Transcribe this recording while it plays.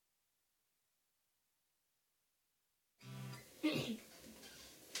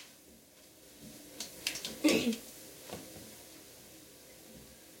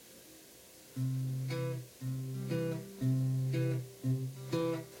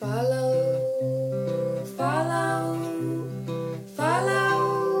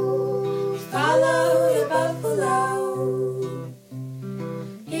Follow the buffalo.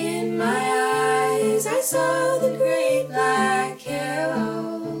 In my eyes I saw the great black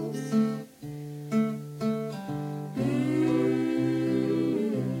hills.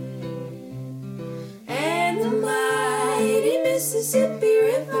 And the mighty Mississippi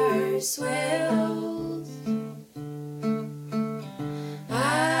River swells.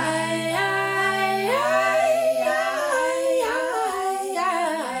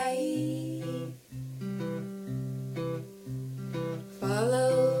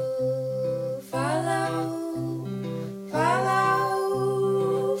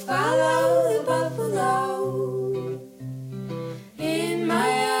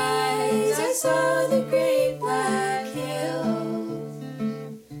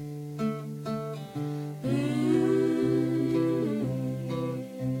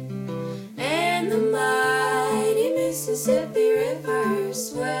 Mississippi River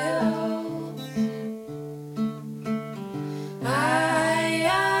swells. I,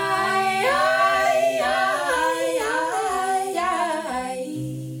 I, I, I, I,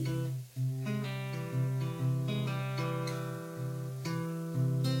 I.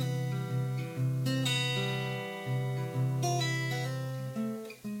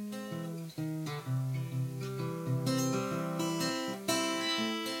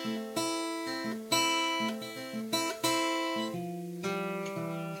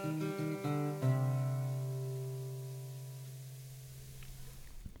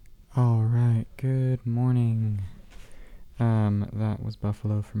 All right, good morning. That was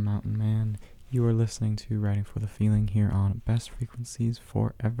Buffalo from Mountain Man. You are listening to Writing for the Feeling here on Best Frequencies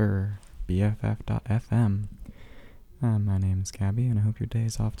Forever, BFF.FM. My name is Gabby, and I hope your day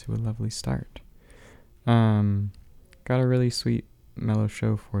is off to a lovely start. Got a really sweet, mellow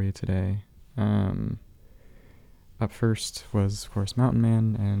show for you today. Up first was, of course, Mountain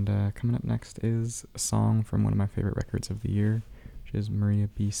Man, and coming up next is a song from one of my favorite records of the year, which is Maria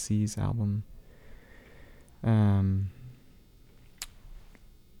B.C.'s album,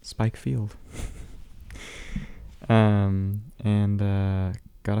 Spike Field. And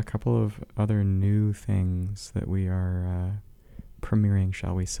got a couple of other new things that we are premiering,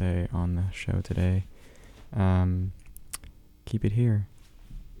 shall we say, on the show today. Keep it here,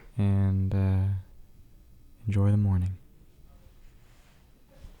 and enjoy the morning.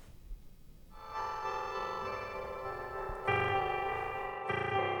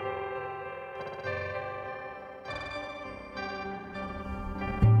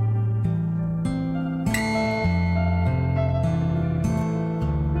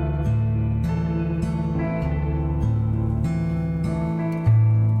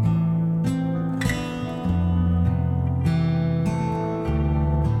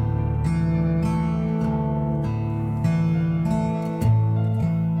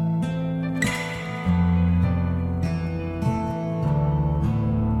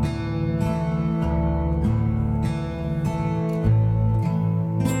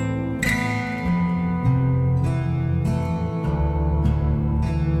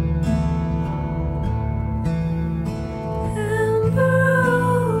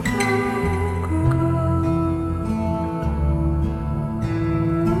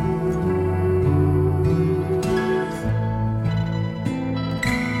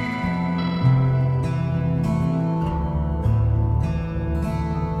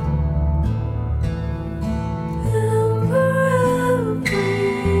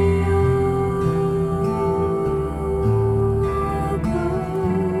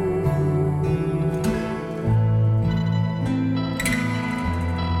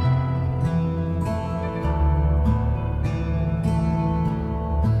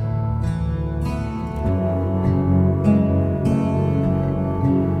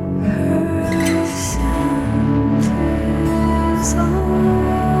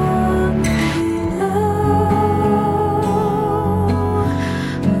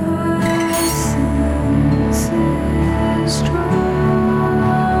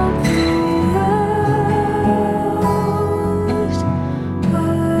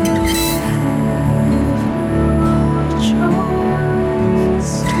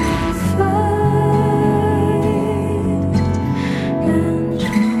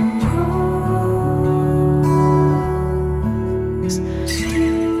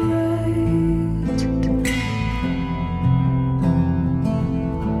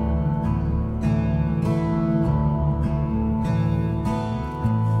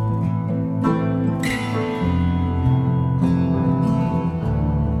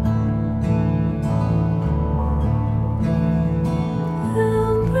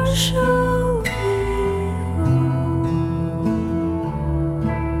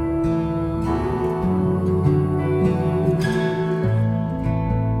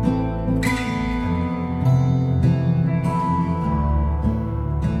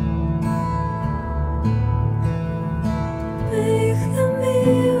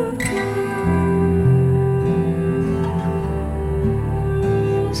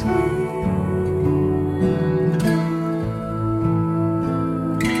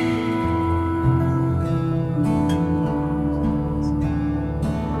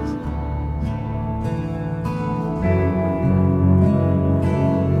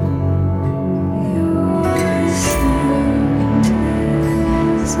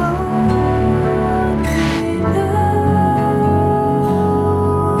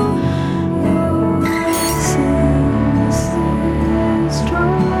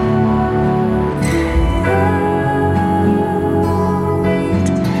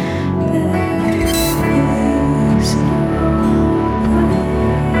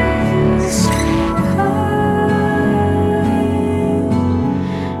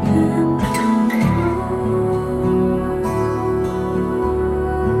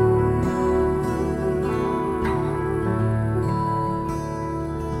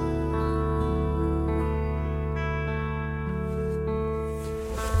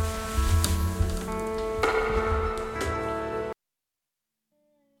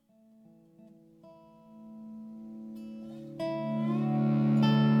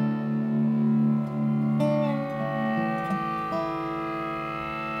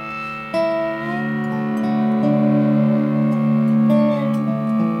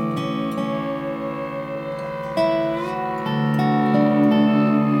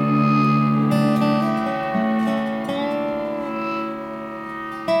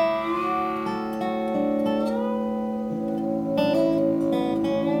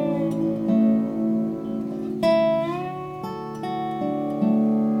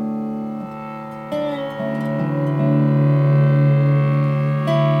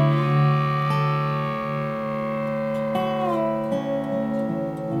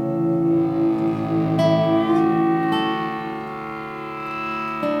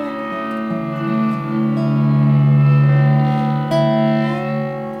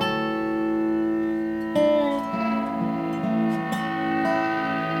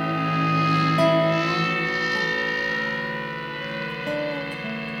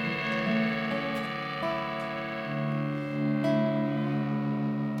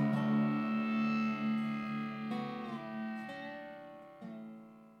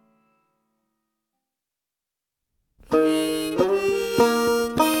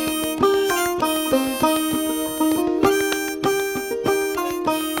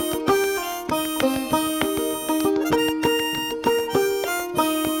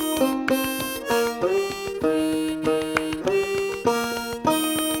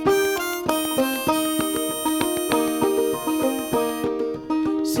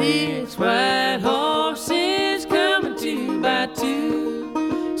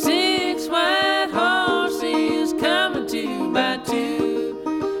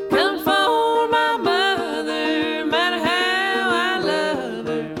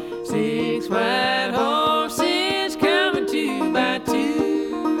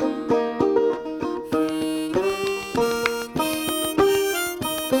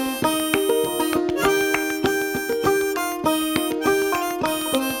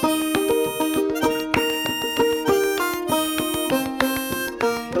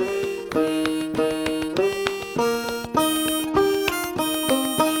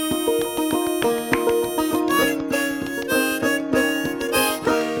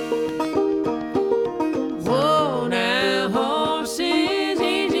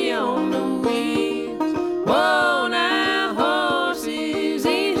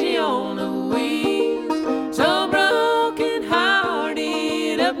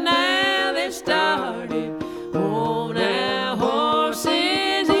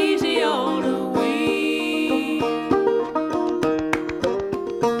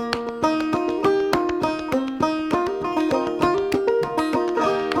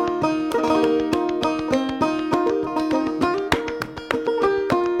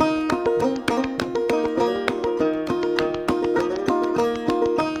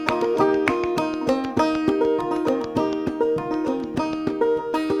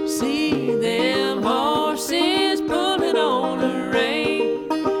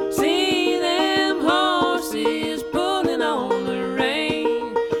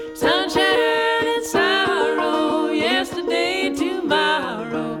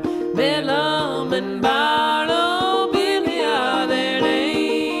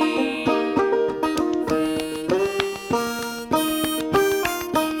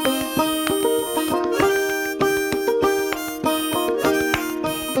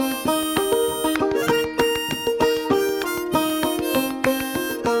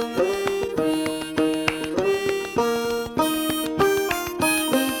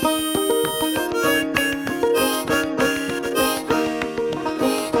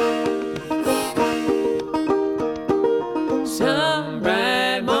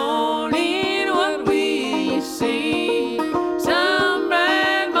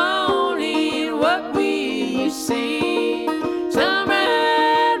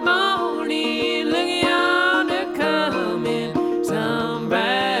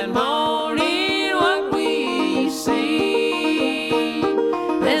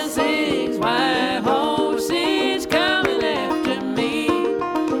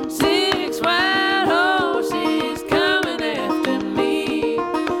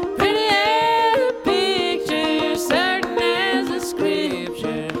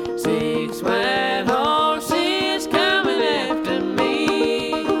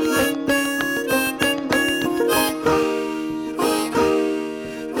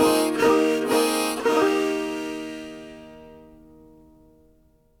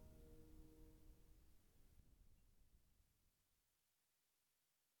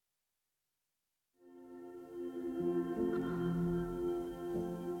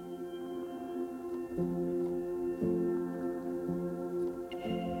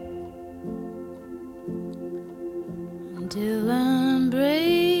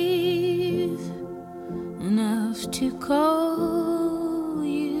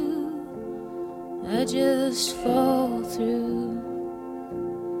 I just fall through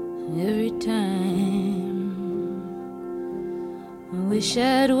every time. I wish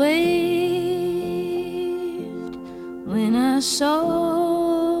I'd waved when I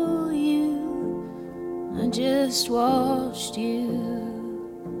saw you. I just watched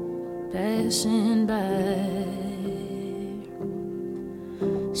you passing by.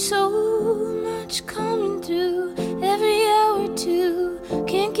 So much coming through every hour or two.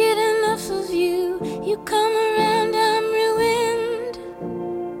 Can't get enough of you. You come around, I'm ruined.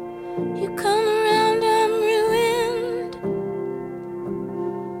 You come around, I'm ruined.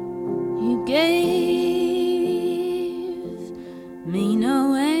 You gave me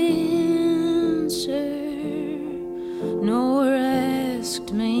no answer, nor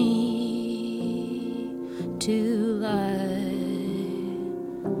asked me to lie.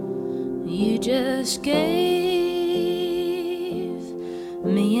 You just gave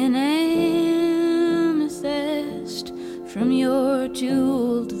me an amethyst from your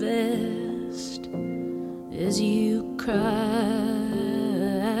jeweled vest as you cried.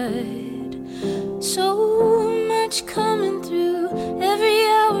 So much coming through every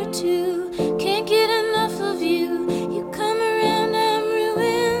hour or two. Can't get enough of you. You come around, I'm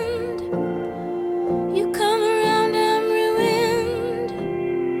ruined. You come around, I'm ruined.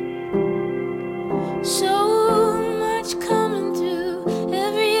 So much coming through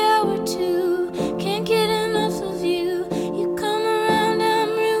every hour or two. Can't get enough of you. You come around, I'm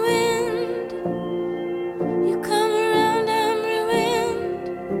ruined. You come around, I'm ruined.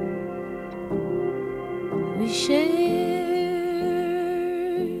 We shared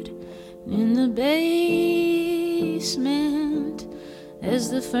in the basement as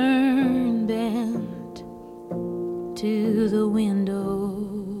the fern bent to the window,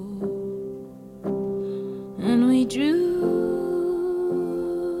 and we drew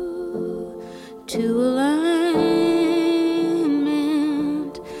to alignment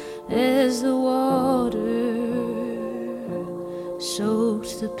as the water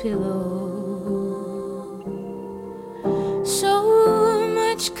soaked the pillow. So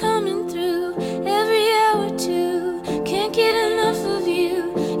much coming through every hour or two. Can't get enough of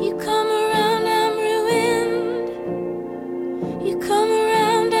you. You come around, I'm ruined. You come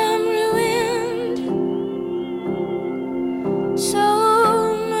around, I'm ruined. So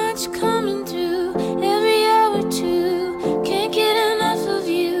much coming through every hour or two. Can't get enough of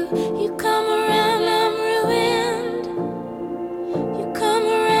you. You come around, I'm ruined. You come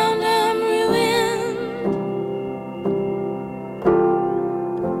around, I'm ruined.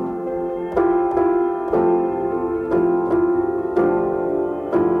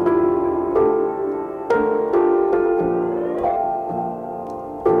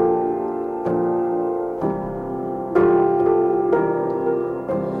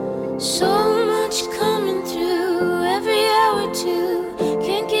 So much coming through every hour or two.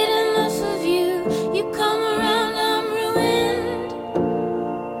 Can't get enough of you. You come around, I'm ruined.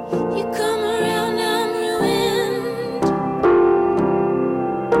 You come around, I'm ruined.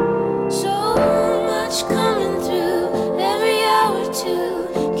 So much coming through every hour or two.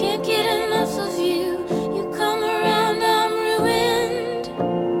 Can't get enough of you. You come around, I'm ruined.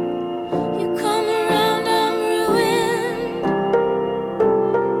 You come around, I'm ruined.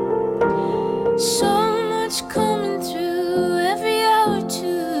 So much coming through every hour or two.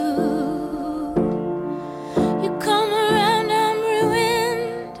 You come around, I'm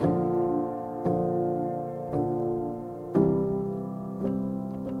ruined.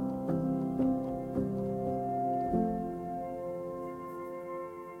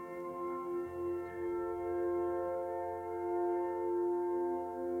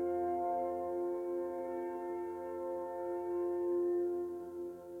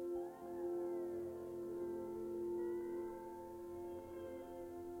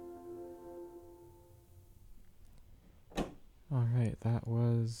 Alright, that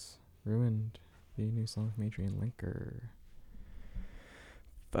was Ruined, the new song from Adrian Linker.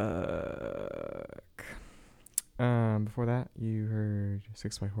 Fuck. Before that, you heard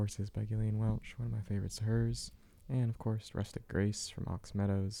 6 White Horses by Gillian Welch, one of my favorites of hers. And, of course, Rustic Grace from Ox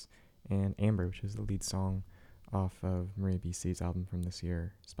Meadows. And Amber, which is the lead song off of Maria BC's album from this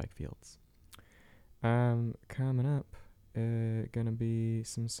year, Spike Fields. Coming up, gonna be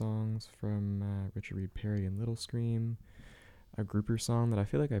some songs from Richard Reed Parry and Little Scream, a grouper song that I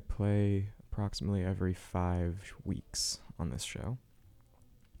feel like I play approximately every 5 weeks on this show.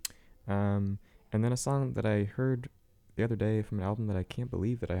 And then a song that I heard the other day from an album that I can't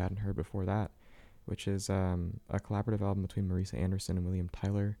believe that I hadn't heard before that, which is a collaborative album between Marisa Anderson and William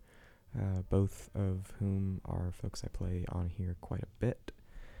Tyler, both of whom are folks I play on here quite a bit.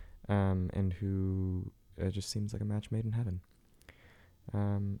 and who just seems like a match made in heaven.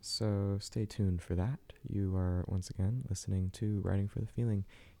 So stay tuned for that. You are once again listening to Writing for the Feeling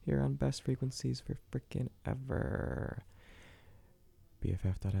here on Best Frequencies for Frickin' Ever.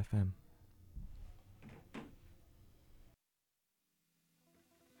 BFF.fm.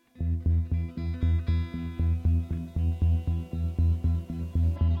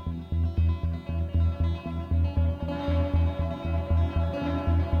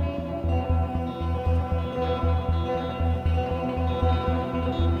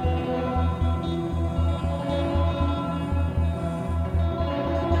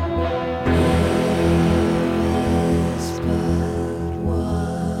 But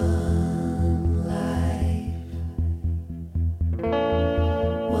one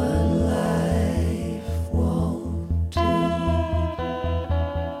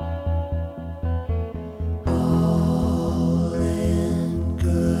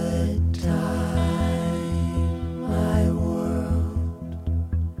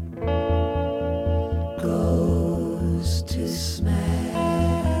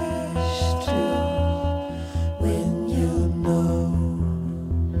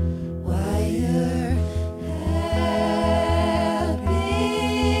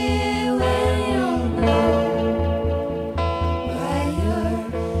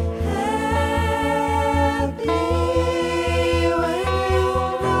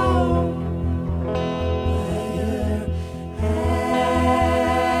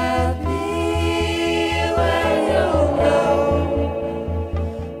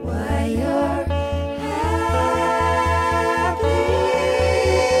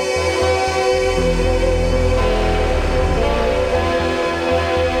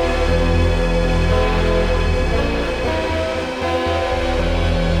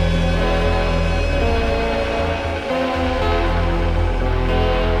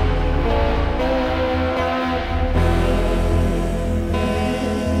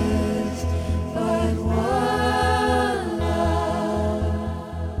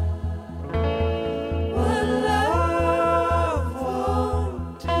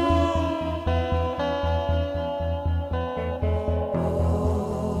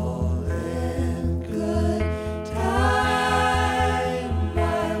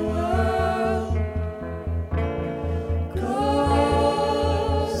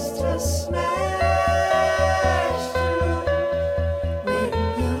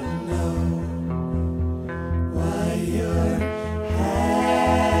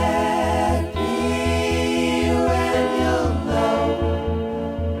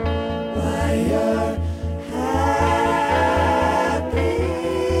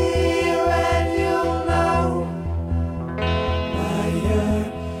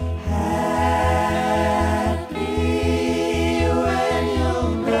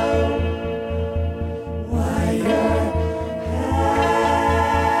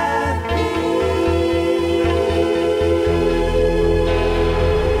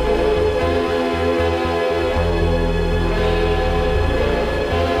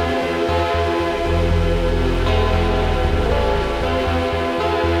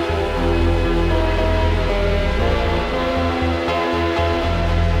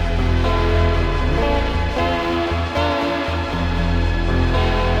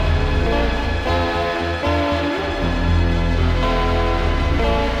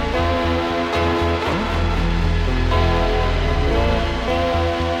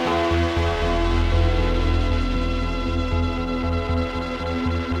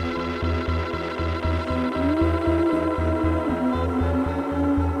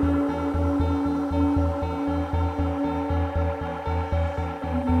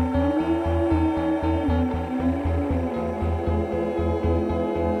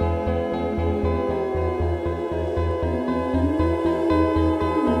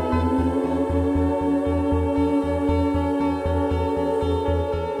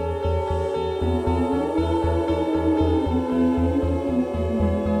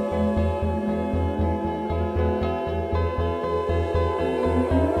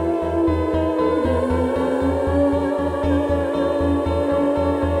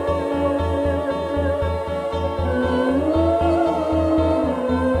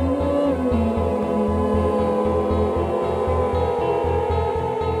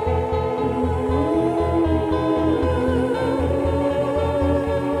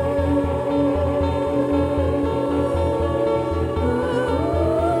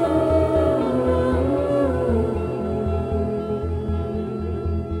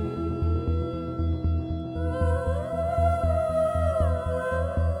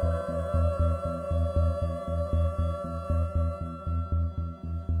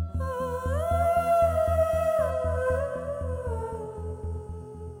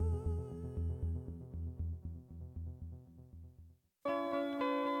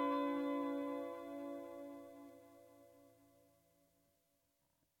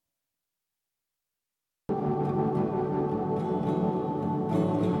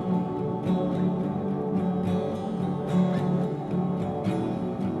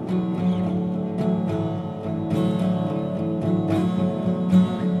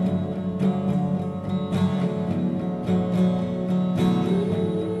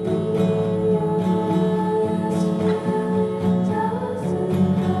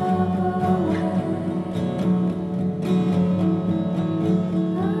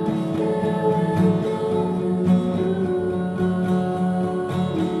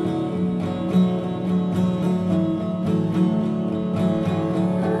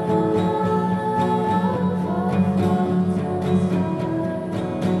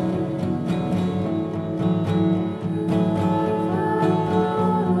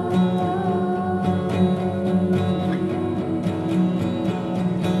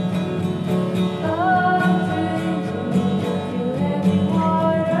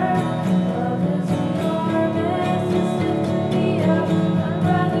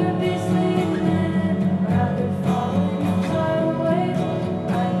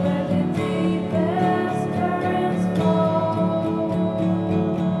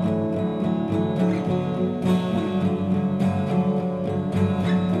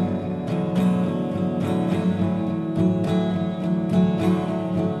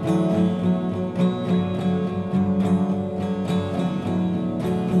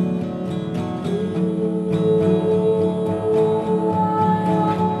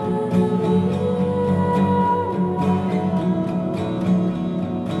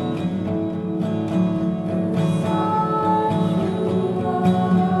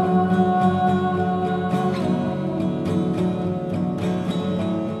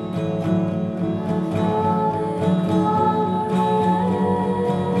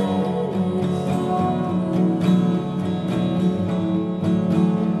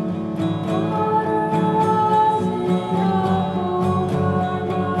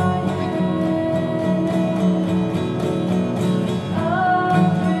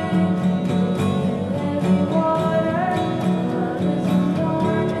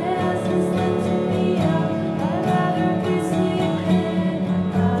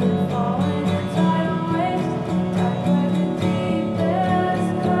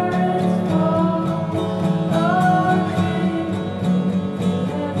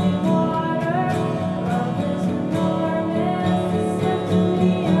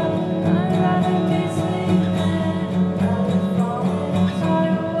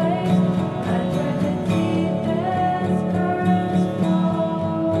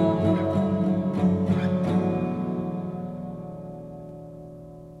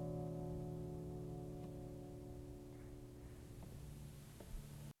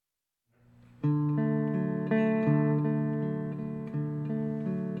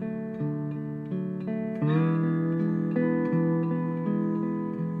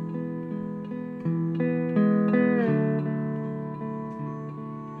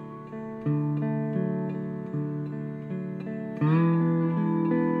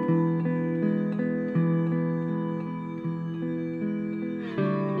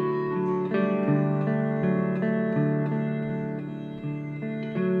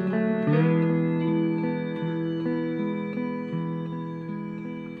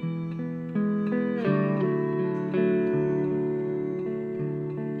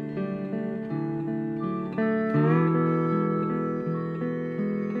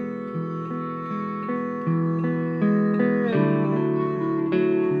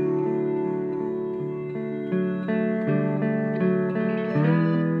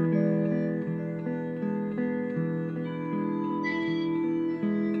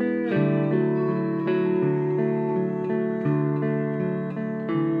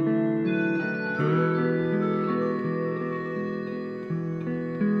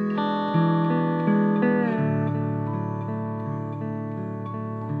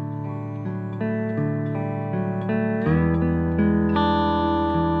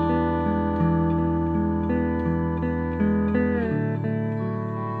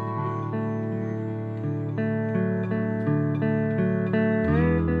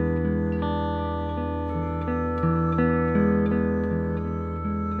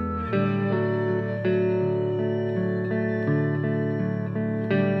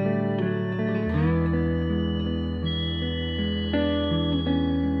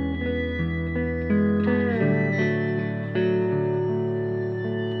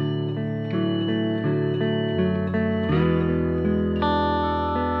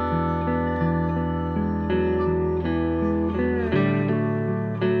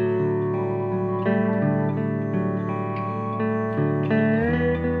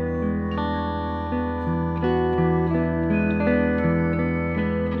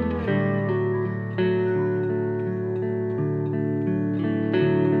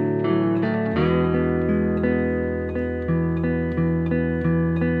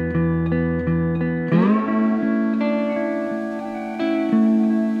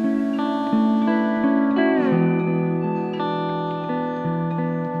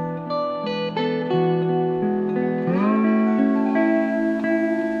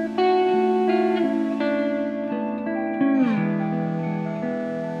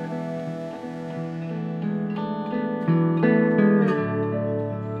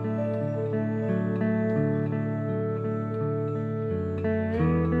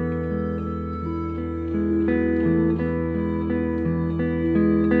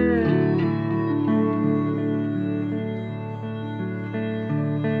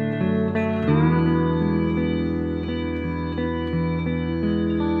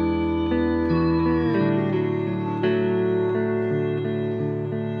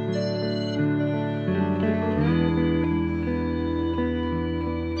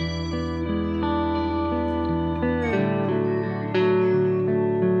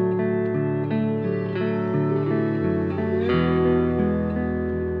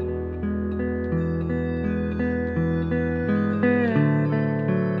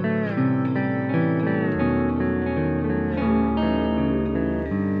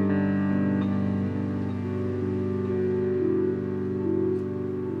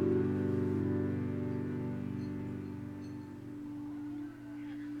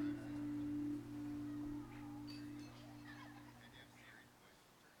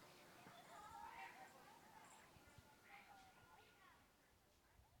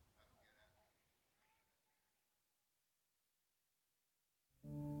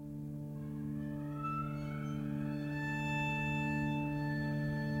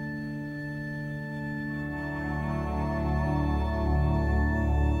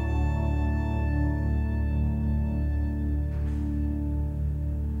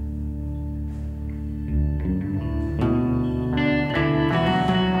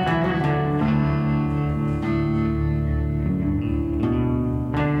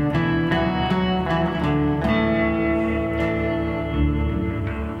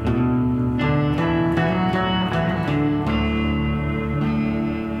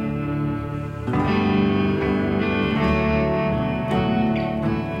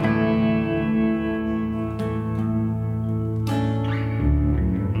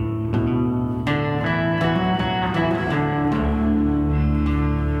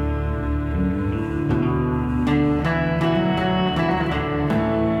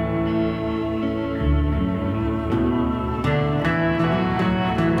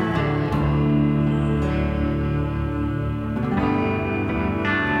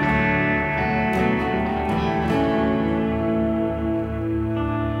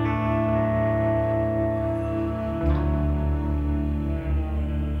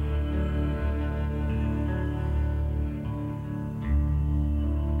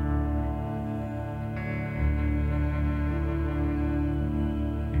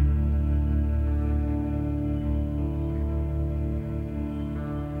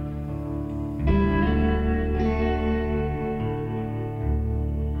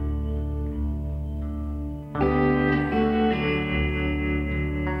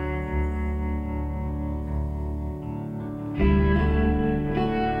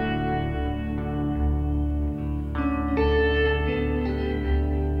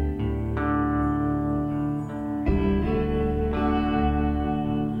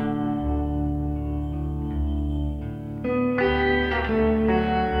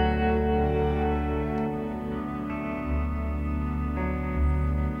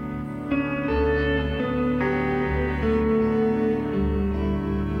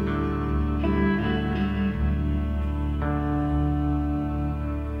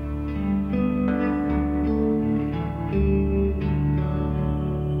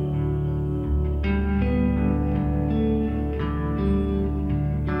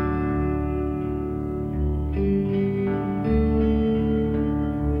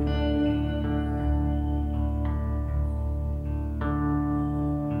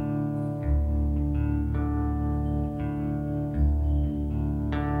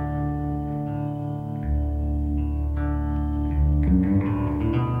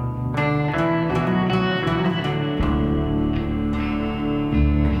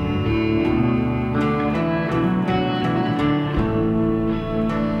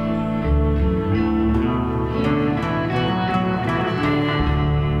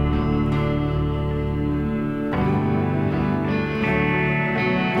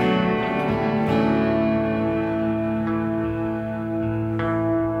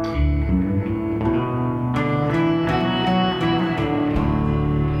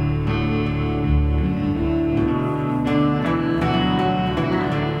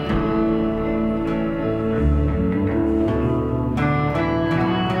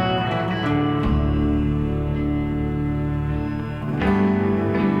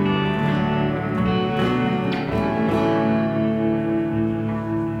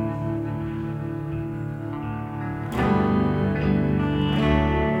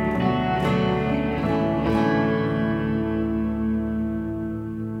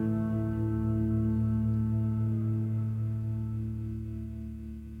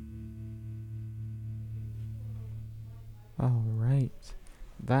All right.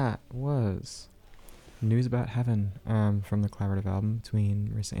 That was News About Heaven from the collaborative album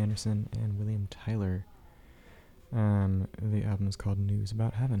between Marissa Anderson and William Tyler. The album is called News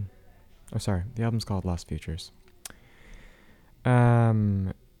About Heaven. Oh, sorry. The album's called Lost Futures.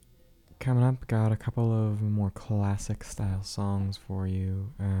 Coming up, got a couple of more classic style songs for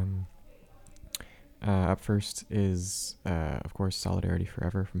you. Up first is, of course, Solidarity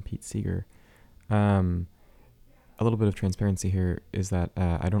Forever from Pete Seeger. A little bit of transparency here is that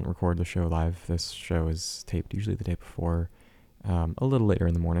I don't record the show live. This show is taped usually the day before, a little later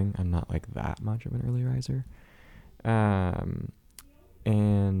in the morning. I'm not like that much of an early riser. And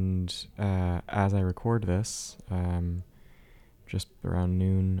as I record this, just around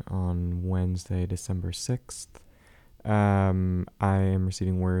noon on Wednesday, December 6th, I am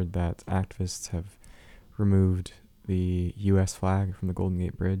receiving word that activists have removed the U.S. flag from the Golden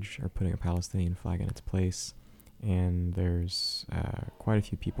Gate Bridge, or putting a Palestinian flag in its place. And there's quite a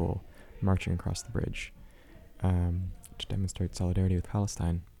few people marching across the bridge to demonstrate solidarity with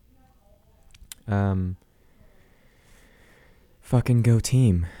Palestine. Fucking go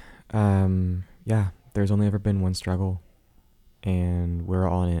team. Yeah, there's only ever been one struggle, and we're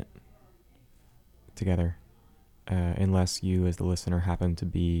all in it together. Unless you, as the listener, happen to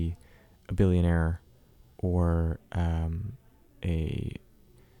be a billionaire or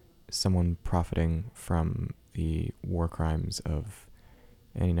someone profiting from the war crimes of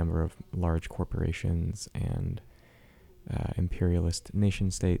any number of large corporations and imperialist nation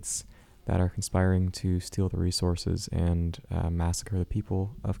states that are conspiring to steal the resources and massacre the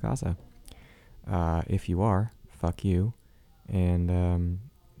people of Gaza. If you are, fuck you, and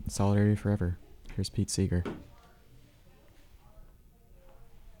solidarity forever. Here's Pete Seeger.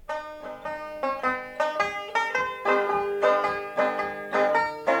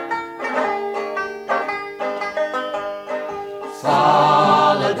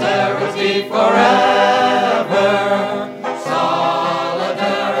 Solidarity forever.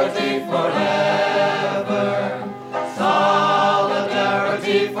 Solidarity forever.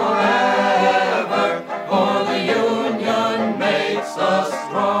 Solidarity forever. For the union makes us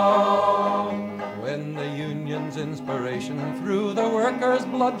strong. When the union's inspiration through the workers'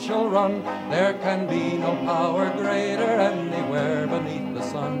 blood shall run, there can be no power greater anywhere beneath the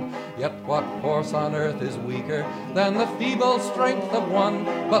sun. Yet what force on earth is weaker than the feeble strength of one?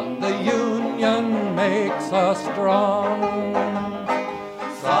 But the union makes us strong.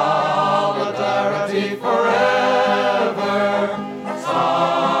 Solidarity forever.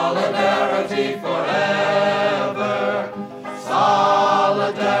 Solidarity forever.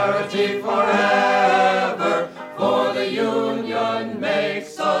 Solidarity forever. For the union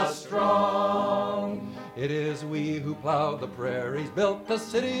makes us strong. It is we who plowed the prairies, built the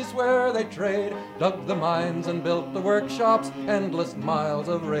cities where they trade, dug the mines and built the workshops, endless miles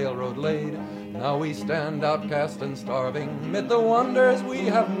of railroad laid. Now we stand outcast and starving mid the wonders we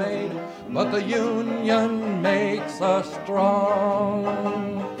have made, but the union makes us strong.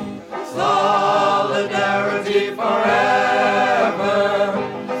 Solidarity forever.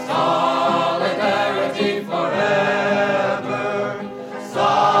 Solidarity forever.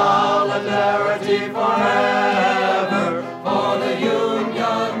 Solidarity forever, for the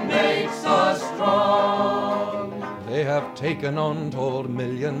union makes us strong. They have taken untold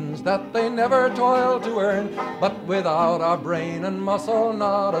millions that they never toiled to earn, but without our brain and muscle,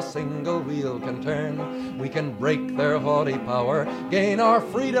 not a single wheel can turn. We can break their haughty power, gain our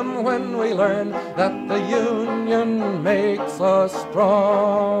freedom when we learn that the union makes us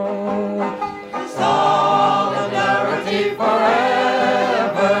strong. Solidarity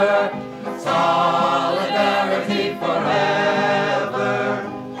forever. Solidarity forever.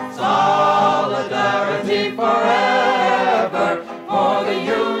 Solidarity forever. For the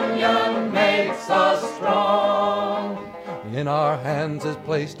union makes us strong. In our hands is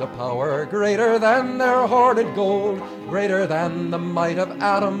placed a power greater than their hoarded gold, greater than the might of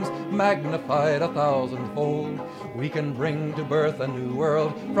atoms, magnified 1,000-fold. We can bring to birth a new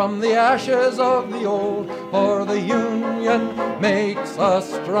world from the ashes of the old, for the union makes us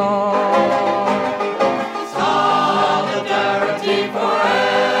strong. Solidarity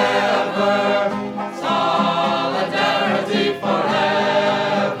forever. Solidarity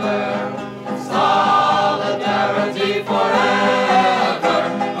forever. Solidarity forever.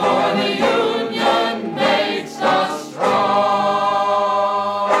 For the union makes us strong.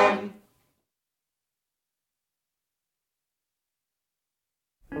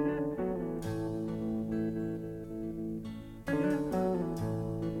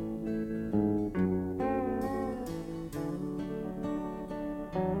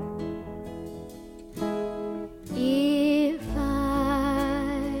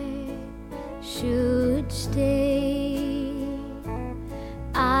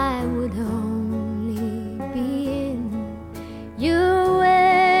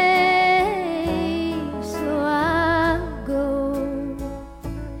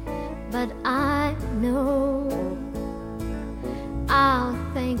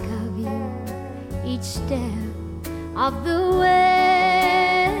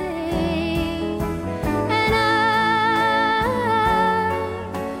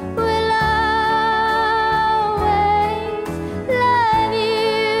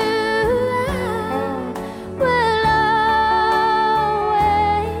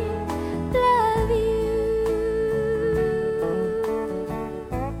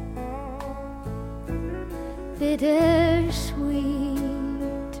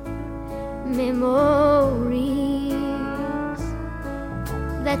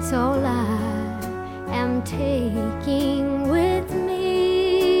 that's all I am taking with me.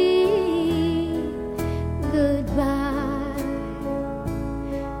 Goodbye,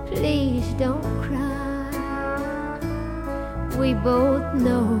 please don't cry. We both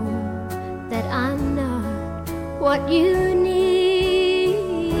know that I'm not what you need,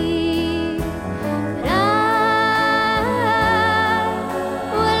 but I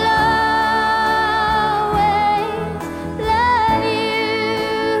will always love you.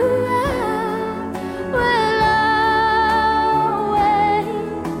 I will always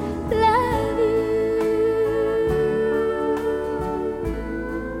love you.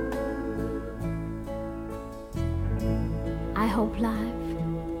 I hope life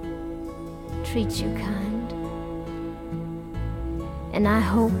treats you kind, and I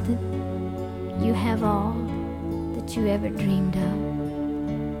hope that you have all that you ever dreamed of,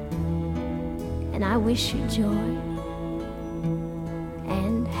 and I wish you joy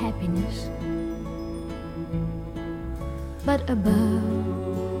and happiness. But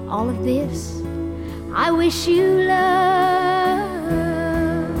above all of this, I wish you love.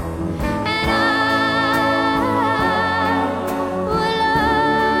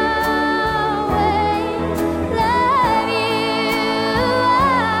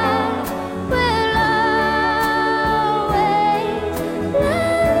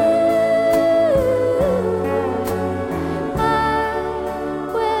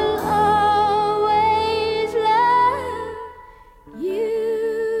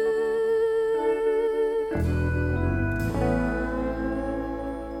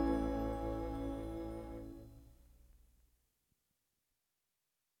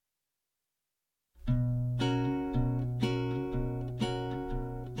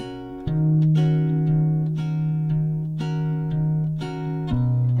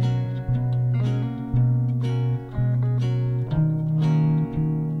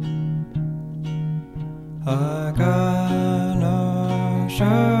 I got no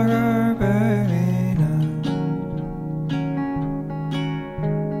sugar, baby, now.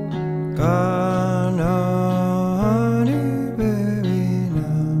 Got no honey, baby,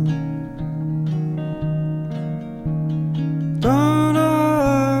 now. Don't know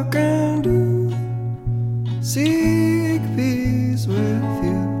what I can do, seek peace with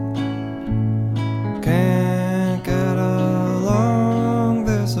you. Can't get along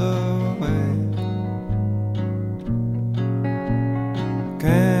this away.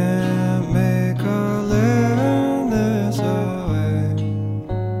 Can't make a living this way.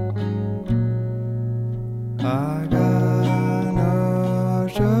 I got no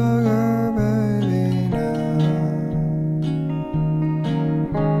sugar, baby, now.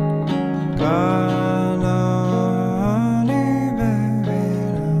 Got no honey, baby,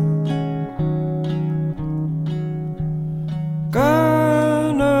 now.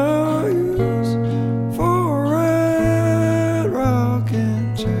 Got no use for red rocking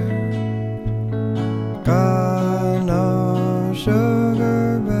chair. Got no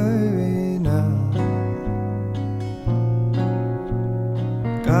sugar, baby, now.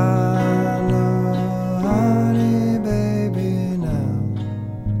 Got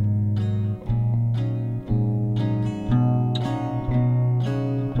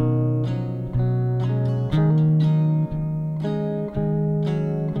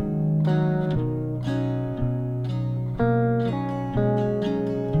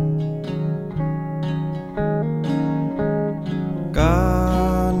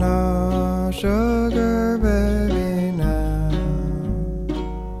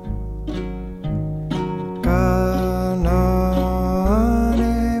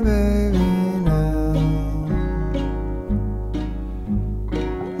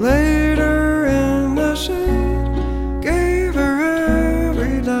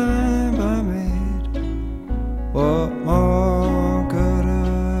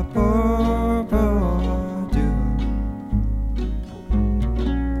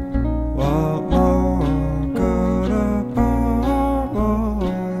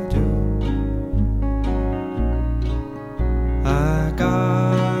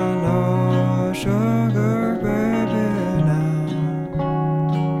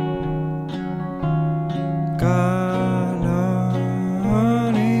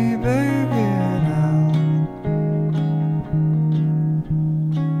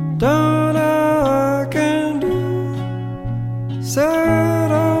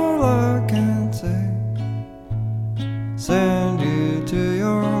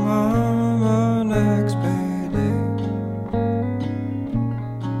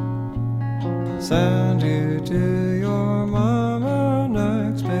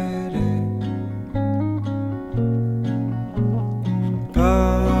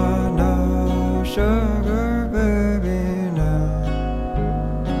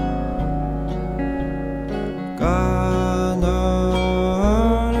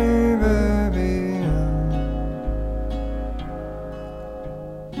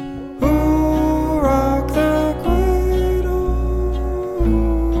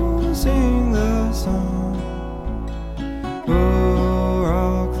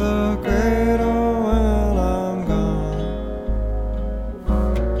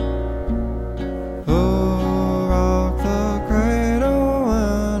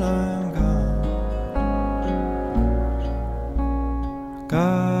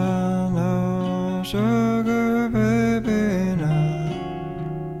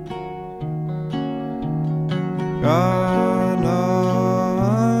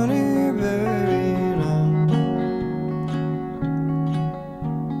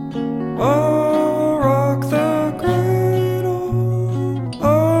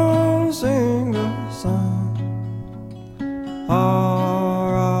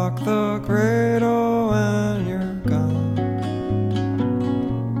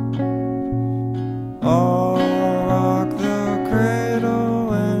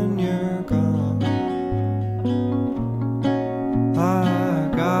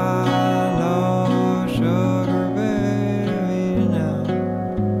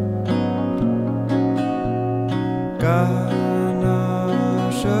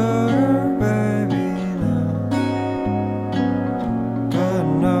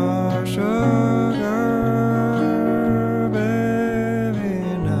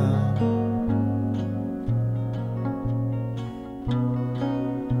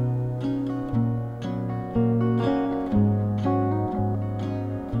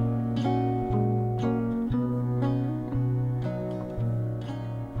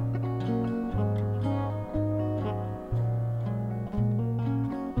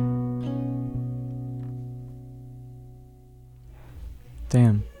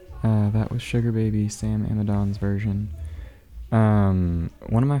Damn. That was Sugar Baby, Sam Amidon's version. One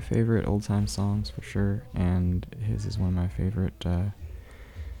of my favorite old-time songs for sure, and his is one of my favorite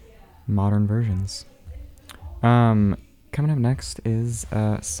modern versions. Coming up next is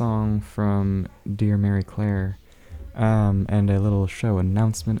a song from Dear Mary Claire, and a little show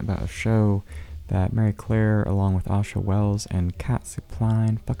announcement about a show that Mary Claire, along with Asha Wells and Cat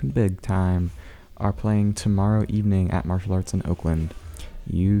Suppline, fucking big time, are playing tomorrow evening at Martial Arts in Oakland.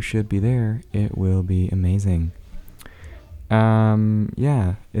 You should be there. It will be amazing.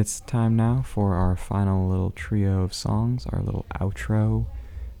 Yeah, it's time now for our final little trio of songs, our little outro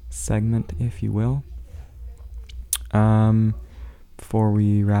segment, if you will. Before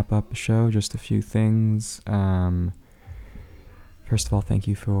we wrap up the show, just a few things. First of all, thank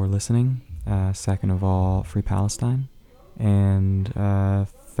you for listening. Second of all, Free Palestine. And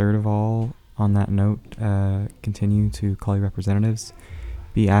third of all, on that note, continue to call your representatives.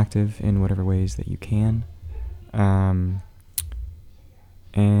 Be active in whatever ways that you can.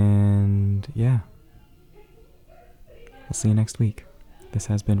 And yeah, I'll see you next week. This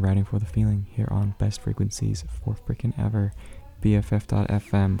has been Writing for the Feeling here on Best Frequencies for Frickin' Ever,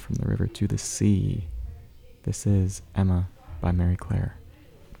 BFF.FM, from the river to the sea. This is Emma by Mary Claire.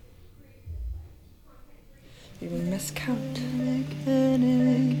 You must count. You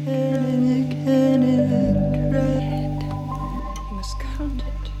must count it.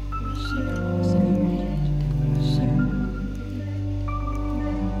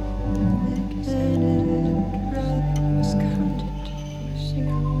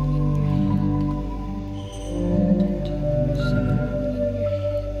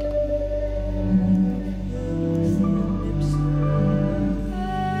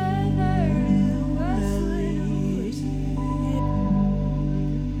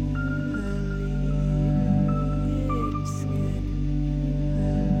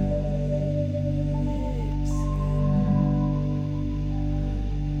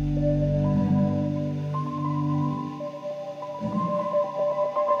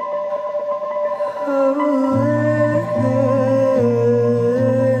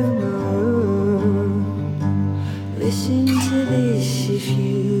 Listen to this if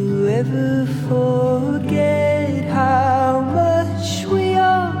you ever forget how much we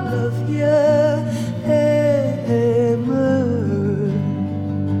all love you, Emma.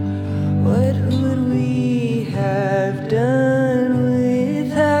 What would we have done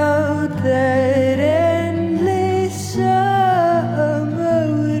without that endless summer?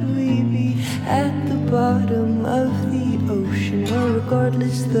 Would we be at the bottom of the ocean? Well,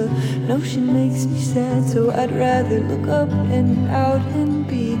 regardless, the notion makes me sad, so I'd rather look up and out and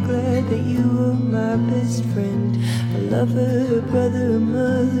be glad that you were my best friend, a lover, a brother, a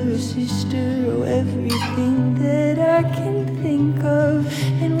mother, a sister, oh, everything that I can think of.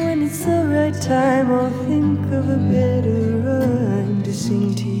 And when it's the right time, I'll think of a better rhyme to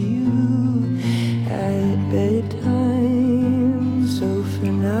sing to you at bedtime. So for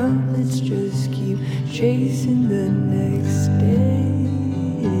now, let's just keep chasing the next day.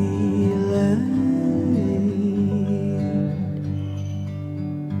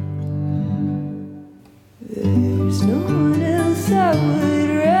 There's no one else I would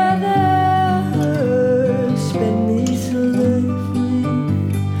rather spend this life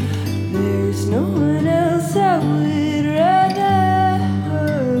with. There's no one else I would rather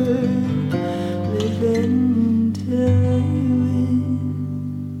live and die with.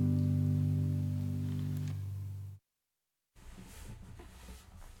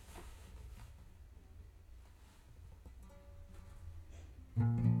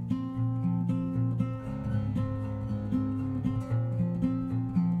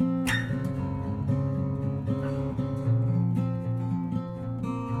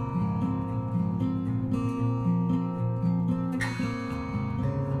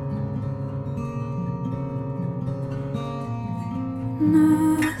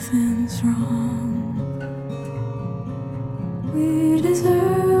 Nothing's wrong. We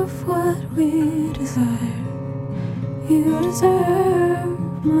deserve what we desire. You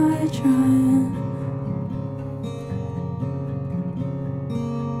deserve my trying.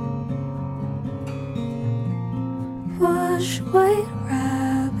 Wash white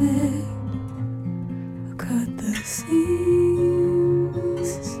rabbit, cut the seams.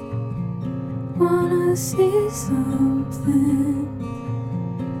 Wanna see something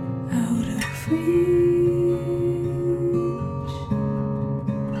out of reach.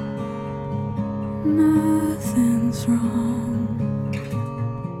 Nothing's wrong.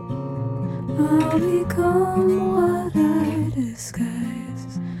 I'll become what I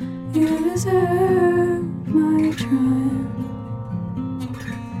disguise. You deserve my triumph.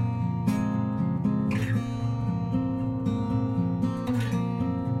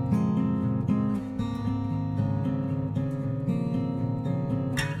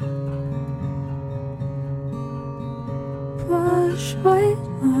 white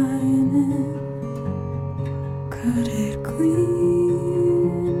lining, cut it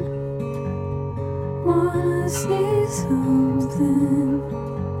clean. Wanna see something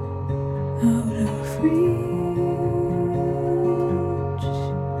out of reach.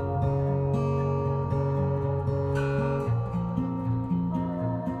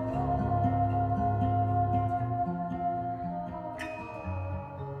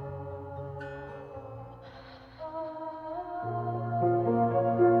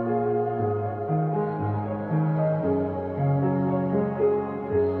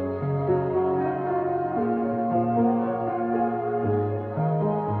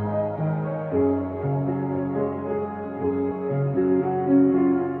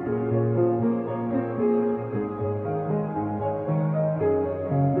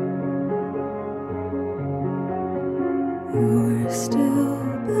 You're still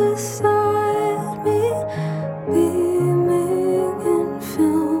beside me, beaming in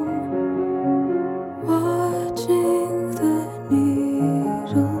film, watching the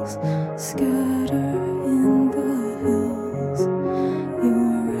needles scatter in the hills.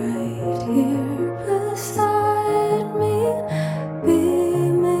 You're right here beside me,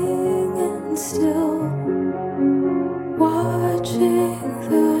 beaming and still, watching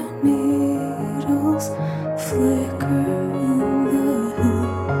the needles flicker in the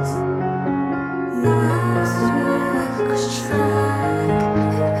hills. Last week's track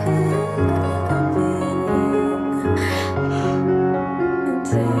hit the meaning and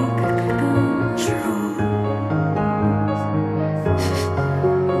take control.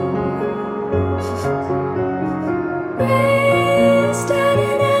 Raised at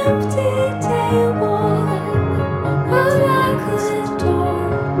an empty table, a backlit door,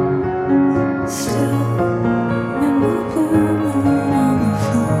 still in the blue moon on the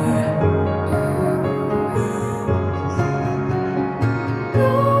floor.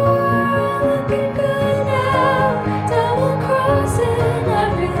 You're looking good now, double crossing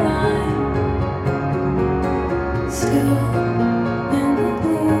every line. Still in the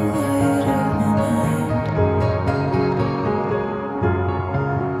blue light of my mind.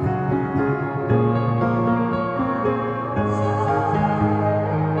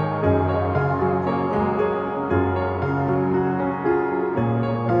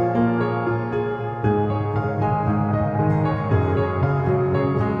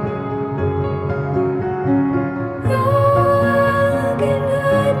 You're looking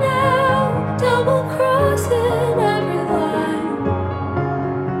good now, double crossing every line.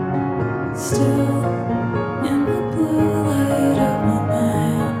 Still in the blue light of my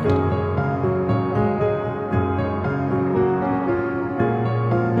mind.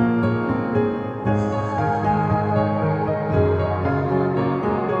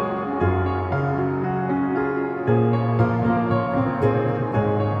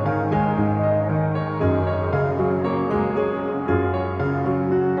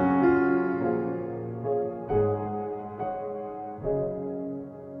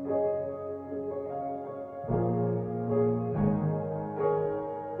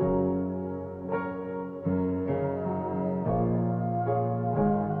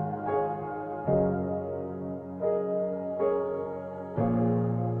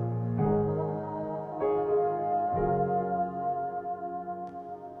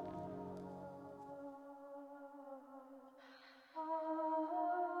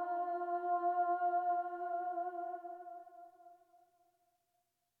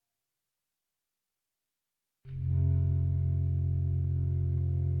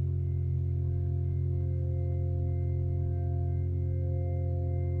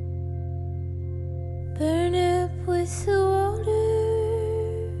 Burn up with the water,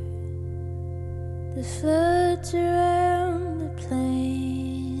 the floods around the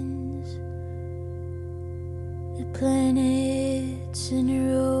plains, the planets in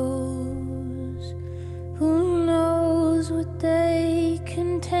rows. Who knows what they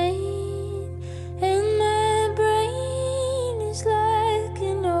contain? And my brain is like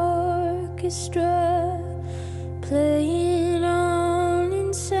an orchestra playing on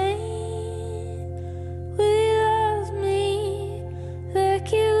insane. Will you love me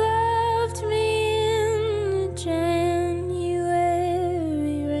like you loved me in the January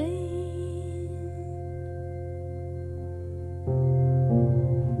rain?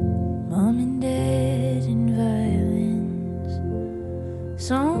 Mom and Dad and violins,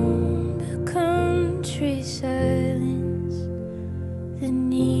 somber country silence. The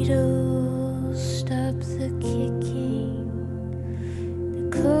needles stop the kicking, the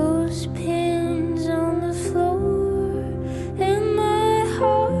clothespins on the floor, and my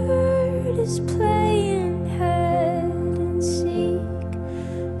heart is playing hide and seek.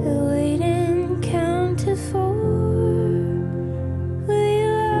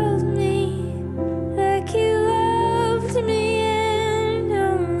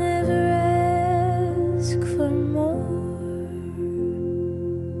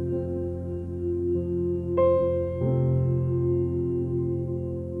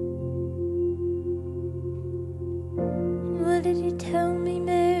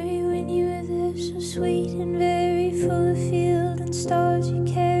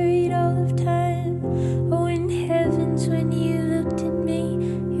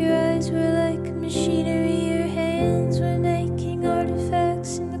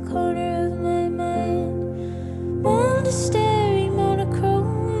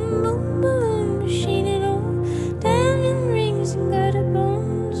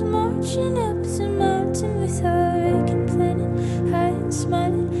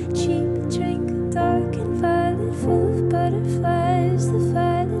 smiling, cheap drink, dark and violet, full of butterflies. The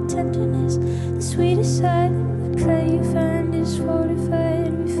violet tenderness, the sweetest silent, the clay you find is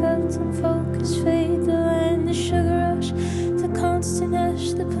fortified. We felt unfocused fade, the line, the sugar rush, the constant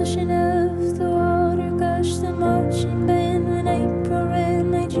hush, the pushing of the water gush, the marching band when April ran,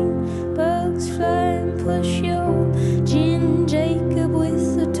 my June bugs fly and push your gin Jacob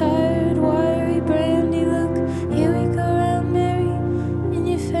with the tired wiry brandy look. Here we go round Mary in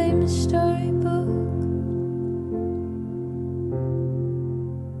your famous storybook.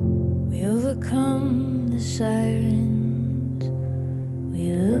 We overcome the sirens,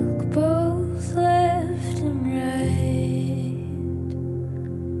 we look both left and right,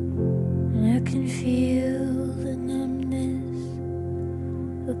 and I can feel the numbness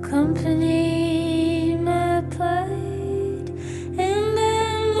accompany my plight, and I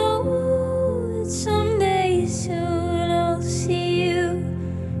know that someday soon I'll see you,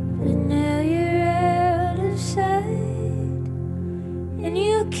 but now you're out of sight, and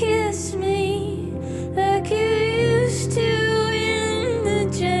you kiss me like you used to in the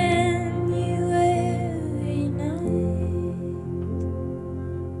January night.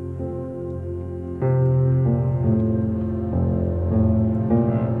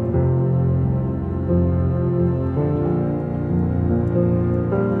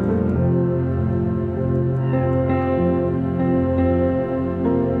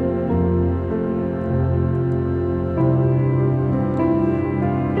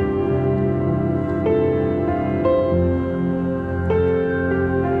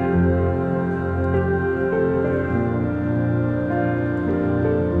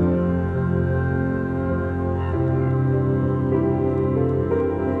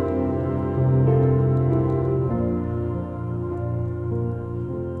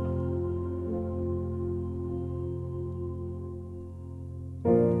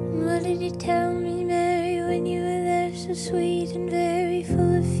 And what did you tell me, Mary, when you were there, so sweet and very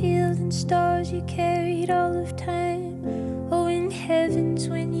full of field and stars you carried all of time? Oh, in heavens,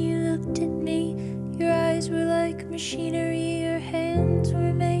 when you looked at me, your eyes were like machinery, your hands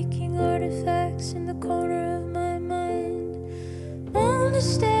were making artifacts in the corner of my mind. On a